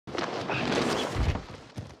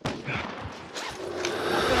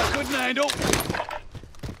Vandal.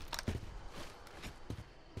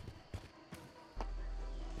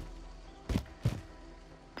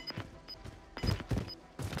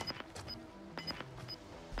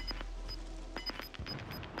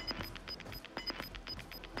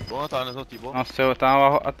 ¿Dónde estaban esos tipos? No sé, están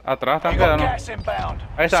abajo, atrás están You got quedando. gas inbound.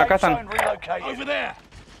 Ahí está, acá Safe están. zone relocated. Over there.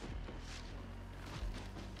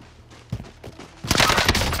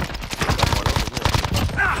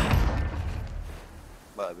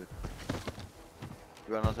 Vale, bien.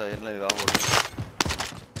 Yo no sé, en la idea, boludo.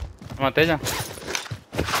 Lo maté ya.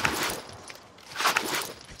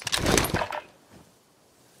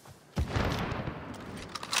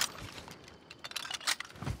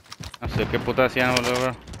 No sé qué puta hacían,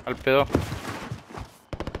 boludo. Al pedo.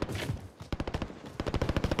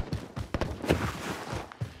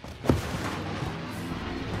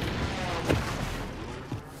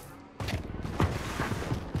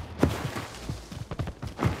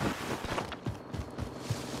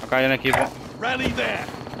 Acá hay un equipo. Rally there.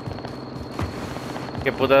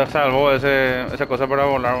 ¿Qué puta salvó esa cosa para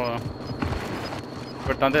volar, boludo?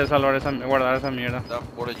 Importante es salvar guardar esa mierda. Ya,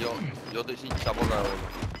 por ello, yo estoy sin chapo acá,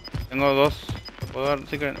 boludo. Tengo dos. ¿Puedo dar?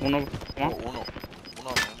 Sí que uno. ¿Cómo? Uno.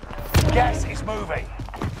 Gas is moving.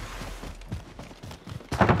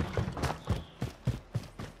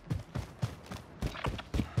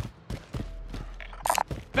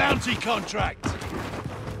 Bounty contract.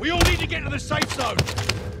 We all need to get to the safe zone.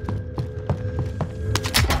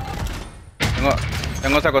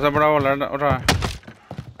 Tengo esa cosa para volar otra vez.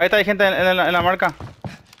 Ahí está, hay gente en la marca.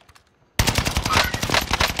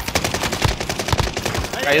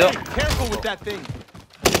 Caído. Careful with that thing.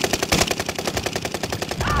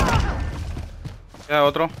 Queda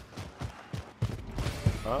otro.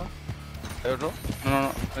 ¿Ah? ¿Hay otro?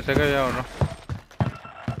 No. Pensé que había otro.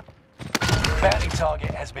 Bounty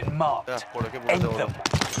target has been marked. Ya, por aquí, por End este, them. boludo.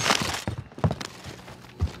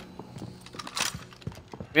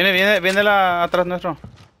 Viene atrás nuestro.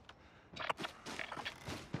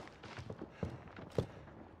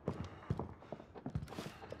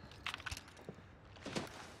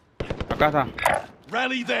 Acá está.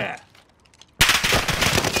 Rally there.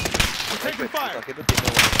 We're taking fire. Aquí te tiene,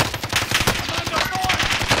 boludo. I'm under fire.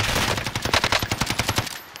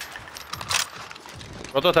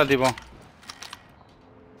 Roto está el tipo.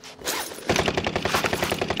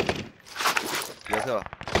 Ya se va.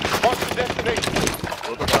 What's the destination?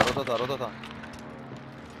 Roto está.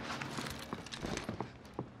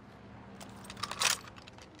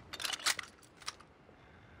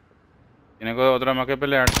 Tiene otra más que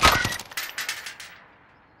pelear.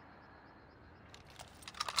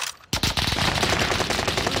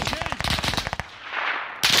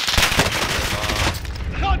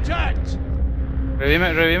 Contact.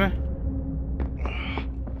 Revime.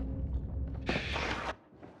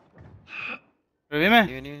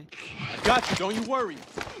 Vení. I got you. Don't you worry.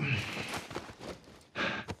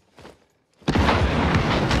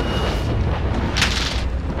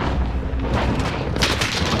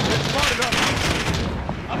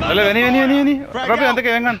 Dale, vení. Rápido antes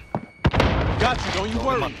que vengan. Got you. Don't you Tengo que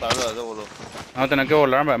worry. matarlo a ese, boludo. Vamos a tener que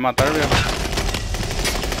volar, matar, viejo.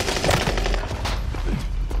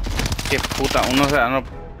 Qué puta,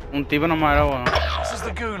 un tipo nomás era bueno. This is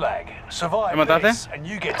the Gulag. Survive ¿Me mataste? this and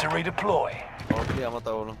you get to redeploy. No, te iba a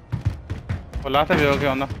matar, boludo. Volaste, viejo, ¿qué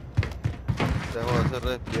onda? Tengo ese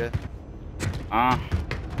respie. Ah.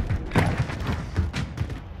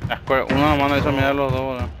 Uno nomás no hizo mierda los dos,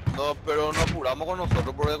 boludo. No, pero nos apuramos con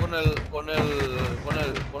nosotros porque con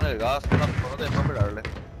el gas no tenemos que esperarle.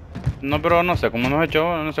 No, pero no sé cómo nos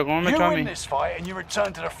echó, no sé cómo me You echó a win mí. this fight and you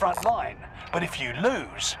return to the front line. But if you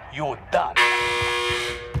lose, you're done.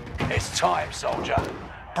 It's time, soldier.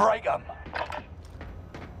 Break them.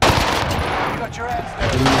 You got your hands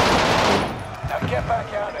dirty. Now get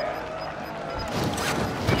back out there.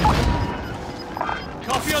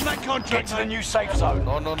 Copy on that Get contract. to the new safe zone.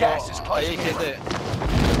 No. Gas is Ahí hay closing in. gente.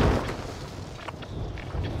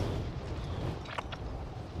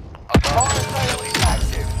 Fire sale is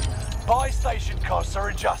active. Buy station costs are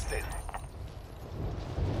adjusted.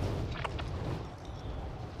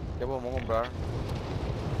 ¿Qué podemos comprar?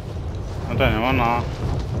 No tenemos nada.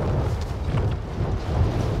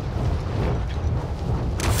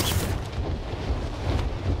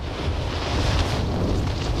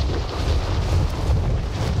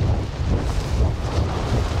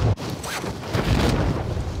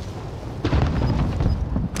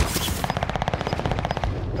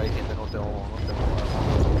 Hay gente, no tengo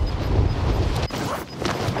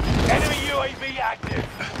Enemy UAV active.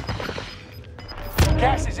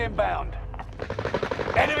 Gas is inbound.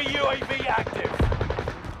 Enemy UAV active.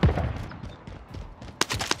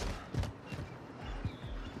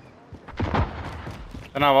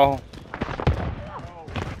 Están abajo.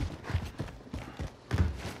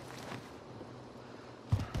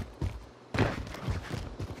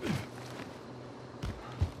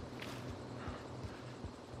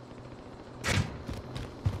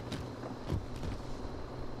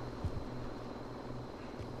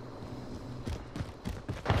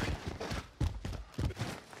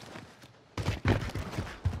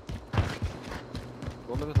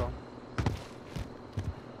 ¿Dónde que están?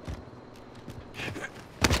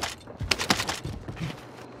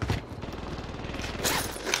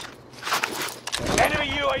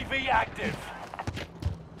 Enemy UAV active.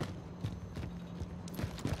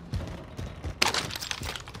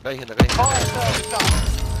 Acá hay gente, acá hay gente. Fire sales done.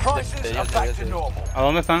 Prices are back to normal. ¿A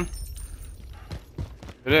dónde están?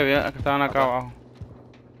 Yo le vi que estaban acá abajo.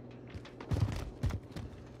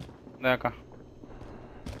 De acá.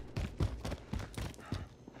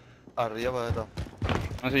 Arriba para esto.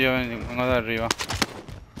 No sé si yo vengo de arriba.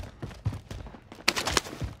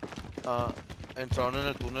 Ah, entraron en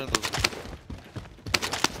el túnel entonces.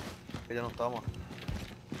 Que ya no estamos.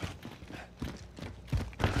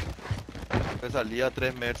 Que salía a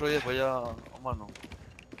 3 metros y después ya... Oh, mano.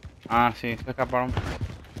 Ah, sí, se escaparon.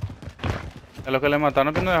 A los que le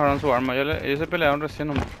mataron que no dejaron su arma. Ellos se pelearon recién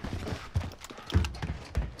nomás.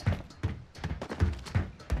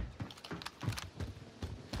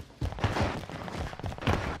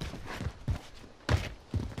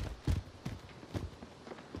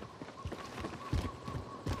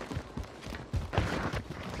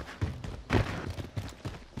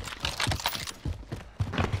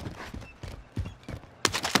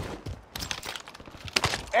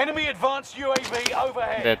 Enemy advanced UAV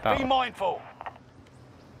overhead. Dead Be now. mindful.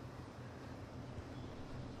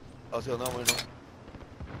 ¿Hacia dónde vamos a irnos?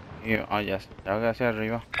 Y, ya voy hacia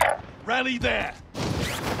arriba. Rally there.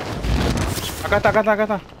 Acá está, acá está, acá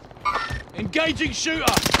está. Engaging shooter.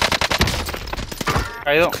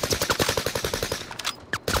 Caído.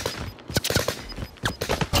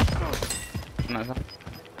 No, esa.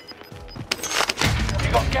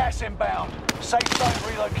 You got gas inbound. Safe zone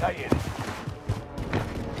relocated.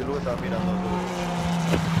 Yo lo que estaba mirando.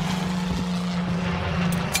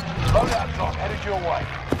 Loadout drop headed your way.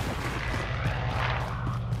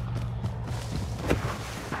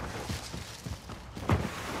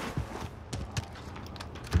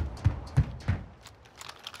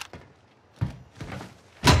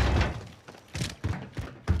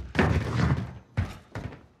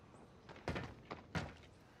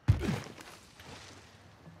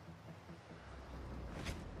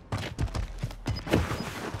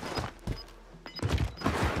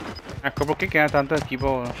 ¿Por qué queda tanto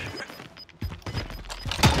equipo?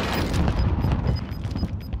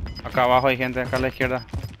 Acá abajo hay gente, acá a la izquierda.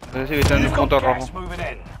 No sé si viste en el You've punto got rojo. gas moving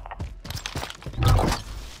in.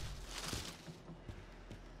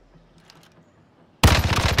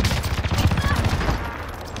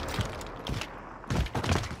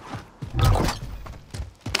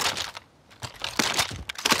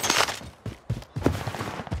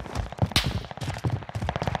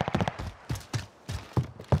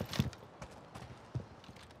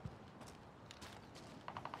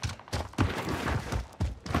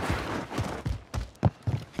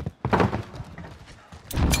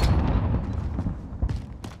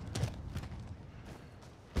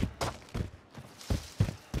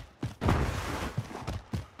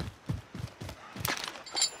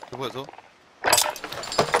 ¿Qué fue eso?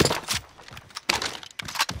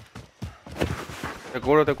 Te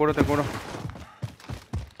curo, te curo, te curo.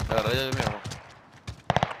 La agarré ya yo mismo.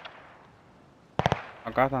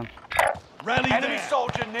 Acá están. Rally Enemy there.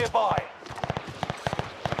 soldier nearby.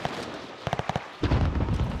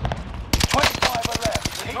 25 are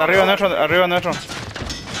left. Keep Arriba nuestro, arriba nuestro.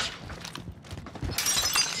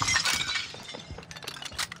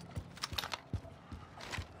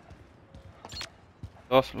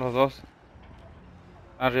 Los dos.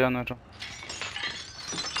 Arriba nuestro.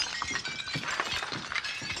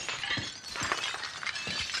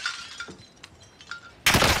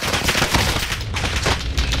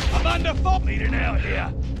 I'm under fire. Bleeding out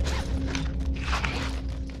here.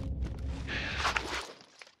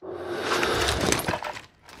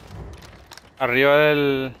 Arriba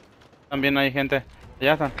del... También hay gente.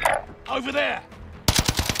 Ya están. Over there.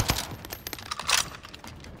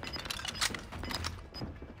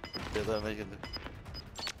 Ya también hay gente.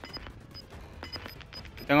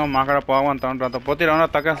 Tengo máscara, puedo aguantar un rato. Puedo tirar un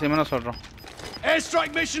ataque encima de nosotros.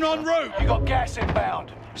 Airstrike mission en route. You got gas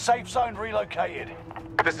inbound. Safe zone relocated.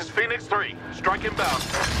 This is Phoenix 3. Strike inbound.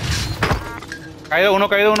 Caído uno,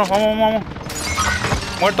 vamos, vamos, vamos.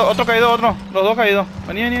 Muerto, otro caído, otro. Los dos caídos.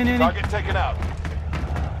 Vení, vení, vení, vení. Target taken out.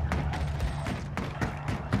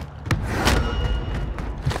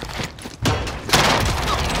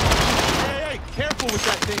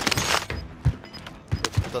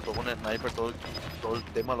 Puta, todo con el sniper, todo el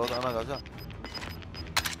tema lo dan a la casa.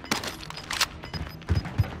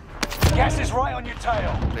 Gas is right on your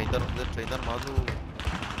tail. 30 nomás tú.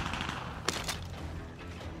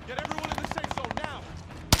 Get everyone in the safe zone now.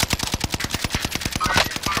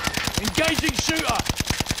 Engaging shooter.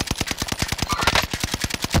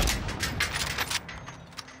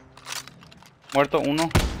 Muerto uno.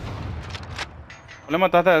 ¿No le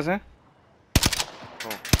mataste a ese? No.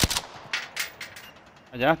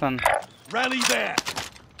 Allá están. Rally there.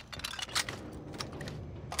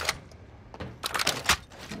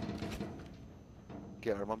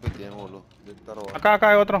 Qué arma pequeña, boludo. De estar robando. Acá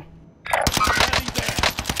hay otro. Rally there.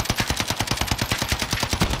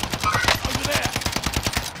 Over there.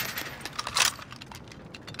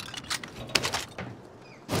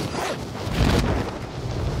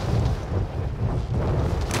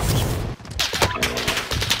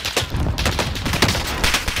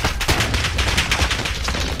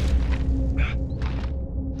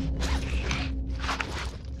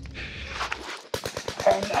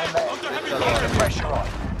 Keep the pressure on.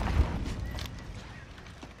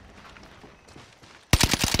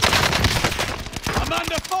 I'm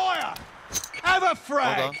under fire. Have a ¿Dónde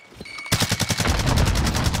frag. está?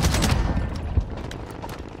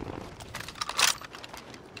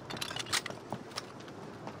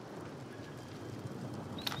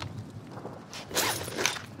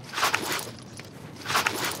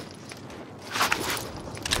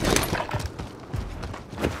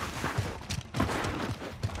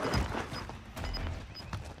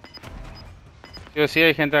 Yo sí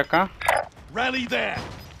hay gente acá. Rally there.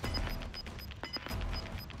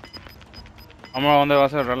 Vamos a donde va a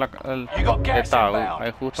cerrar el You got gas estago. inbound.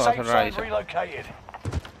 Ahí justo va a Safe cerrar ahí. zone relocated.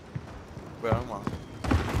 Espera nomás.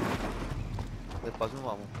 Despacio nos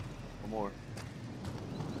vamos. Vamos a ver.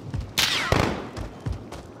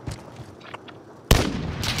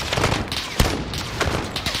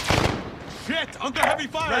 Shit, under heavy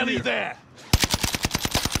fire. Rally there.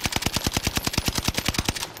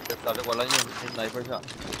 Dale, ¿cuál año? El sniper ya.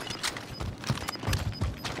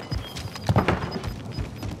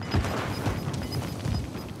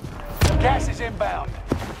 Gas is inbound.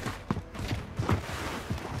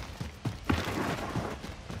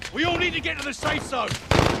 We all need to get to the safe zone.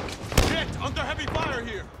 Shit, under heavy fire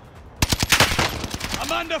here.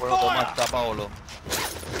 I'm under Bueno, toma fire. tapa, boludo.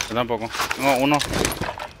 Yo tampoco. Tengo uno.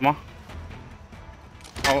 Toma.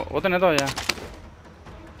 Ah, vos tenés todavía.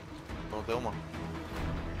 No tengo más.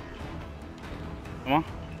 Toma.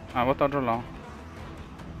 Ah, vos estás a otro lado.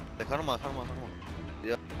 Deja nomás.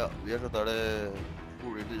 Voy a tratar de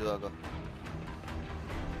cubrirte yo de acá.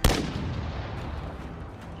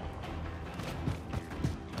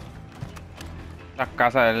 La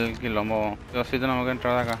casa del quilombo. Yo sí tenemos que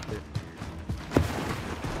entrar de acá.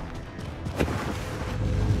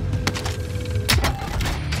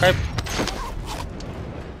 Hey,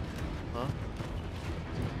 ¿Ah?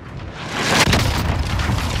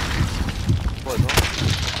 Pues no.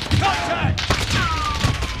 Contact.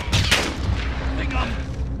 I think I'm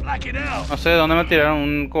blacking out. no sé de dónde me tiraron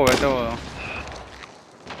un cobete, boludo.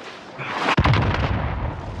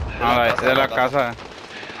 Ah, de la casa.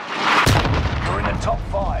 You're in the top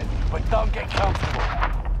 5, but don't get comfortable.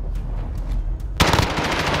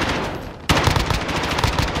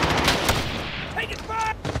 Take it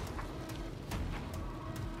back.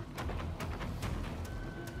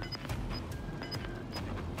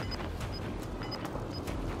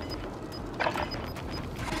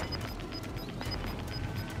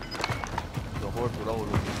 Yo cobertura,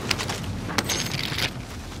 boludo.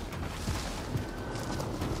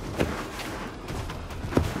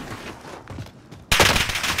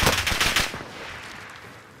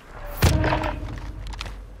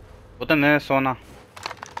 Vos tenés zona.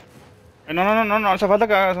 No hace falta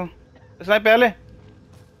que haga eso. Sniper, dale.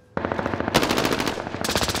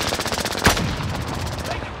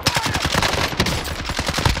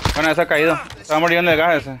 Bueno, ese ha caído. Se va a morir en el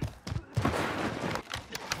gas ese.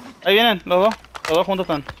 Ahí vienen, los dos juntos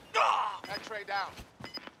están.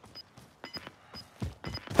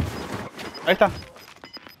 Ahí está.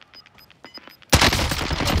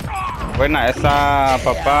 Buena esa,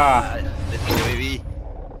 papá. Le viví.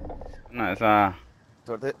 Buena esa.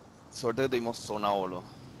 Suerte que tuvimos zona, boludo.